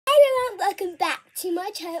welcome back to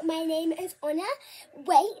my channel. My name is Anna.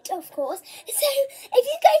 Wait, of course. So if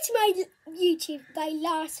you go to my YouTube by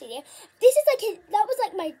last video, this is that was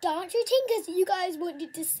like my dance routine because you guys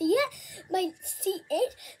wanted to see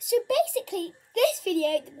it. So basically, this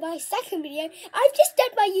video, my second video, I've just done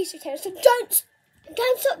my YouTube channel. So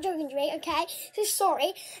don't stop talking to me, okay? So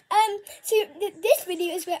sorry. This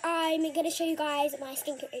video is where I'm going to show you guys my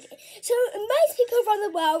skincare routine. So most people around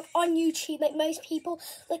the world on YouTube, like most people,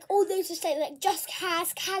 like all those aesthetic, like Just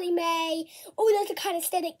Cass, Callie Mae, all those kind of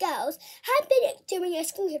aesthetic girls, have been doing a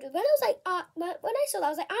skincare routine. When I was like, when I saw that, I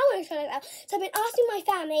was like, I want to try that out. So I've been asking my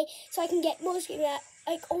family so I can get more skincare,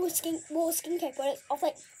 more skincare products of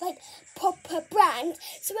like proper brands.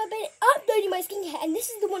 So I've been uploading my skincare, and this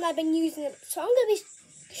is the one I've been using. So I'm going to be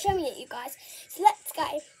showing it you guys. So let's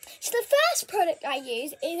go. So the first product I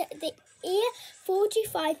use is the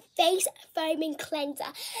E45 Face Foaming Cleanser.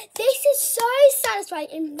 This is so satisfying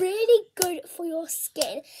and really good for your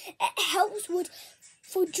skin. It helps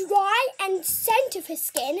for dry and sensitive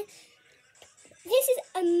skin. This is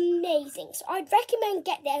amazing. So I'd recommend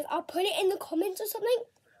get this. I'll put it in the comments or something.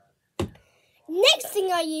 Next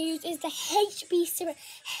thing I use is the HB serum.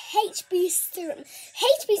 HB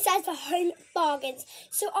stands for Home Bargains.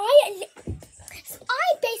 So I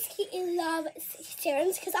basically love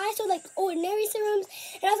serums because I saw like ordinary serums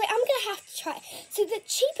and I was like, I'm going to have to try it. So the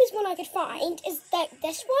cheapest one I could find is like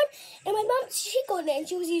this one. And my mum, she got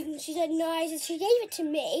it and she said nice, and she gave it to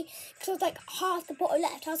me because I was like half the bottle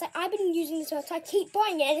left. I was like, I've been using this one, so I keep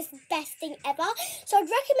buying it and it's the best thing ever. So I'd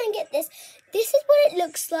recommend get this. This is what it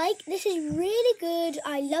looks like. This is really good.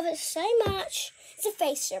 I love it so much. It's a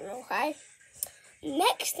face serum, okay?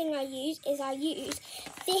 Next thing I use is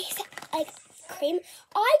this cream.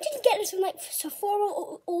 I didn't get this from like Sephora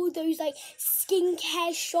or all those like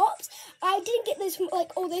skincare shops. I didn't get this from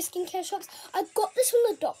like all those skincare shops. I got this from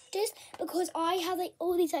the doctors because I have like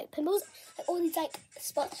all these like pimples, like all these like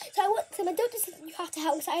spots. So my doctor said you have to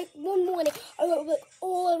help. So one morning I got like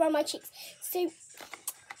all around my cheeks. So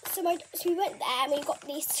we went there and we got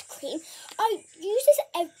this cream. I use this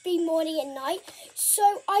every morning and night. So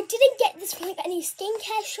I didn't get this from like any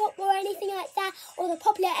skincare shop or anything like that, or the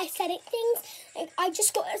popular aesthetic things. Like, I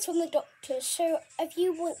just got this from the doctor. So if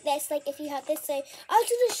you want this, like if you have this, so I was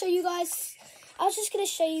just going to show you guys. I was just going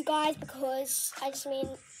to show you guys because I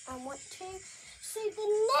want to. So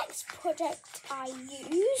the next product I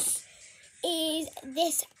use is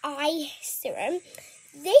this eye serum.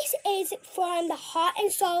 This is from the Heart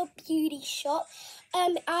and Soul Beauty Shop.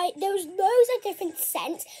 There was loads of different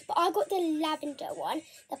scents, but I got the lavender one,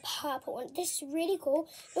 the purple one. This is really cool.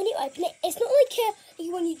 When you open it, it's not like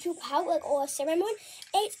you want to drop out like or a serum one.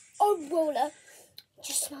 It's a roller. It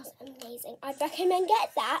just smells amazing. I'd recommend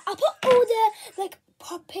get that. I'll put all the like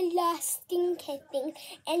popular skincare things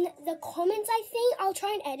in the comments. I think I'll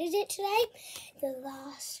try and edit it today. The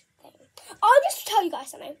last thing, I'll just tell you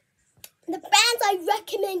guys something. The brands I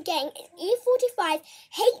recommend getting is E45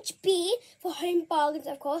 HB for Home Bargains,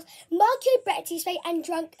 of course, Marco Bretty Spray and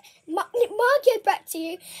Marco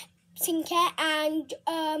Bretty Skincare and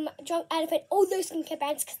Drunk Elephant, all those skincare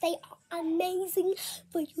brands because they are amazing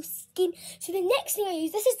for your skin. So the next thing I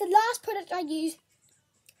use, this is the last product I use,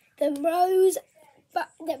 the Marco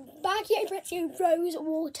Bretty Rose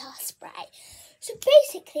Water Spray. So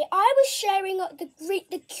basically, I was sharing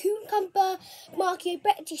the cucumber Marco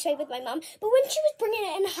Bretty spray with my mum, but when she was bringing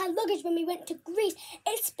it in her luggage when we went to Greece,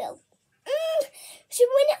 it spilled. So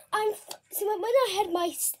when I had my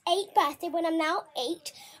 8th birthday, when I'm now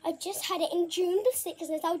 8, I just had it in June the 6th, and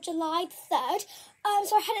it's now July 3rd.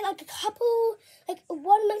 So I had it like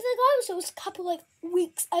 1 month ago, so it was a couple like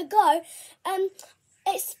weeks ago.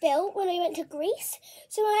 It spilled when I went to Greece.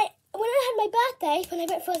 So when I had my birthday, when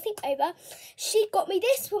I went for a sleepover, she got me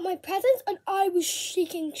this for my presents, and I was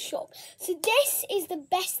shaking shock. So this is the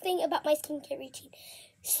best thing about my skincare routine.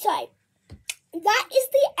 So that is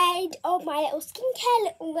the end of my little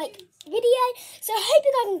skincare video. So I hope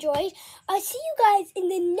you guys enjoyed. I'll see you guys in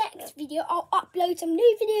the next video. I'll upload some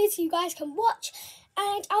new videos so you guys can watch.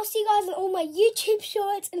 And I'll see you guys on all my YouTube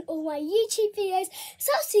shorts and all my YouTube videos.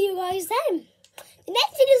 So I'll see you guys then. The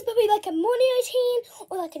next video is probably like a morning routine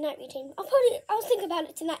or like a night routine. I'll think about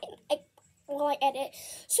it tonight while I edit.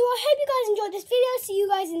 So I hope you guys enjoyed this video. See you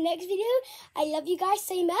guys in the next video. I love you guys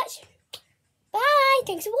so much. Bye.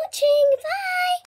 Thanks for watching. Bye.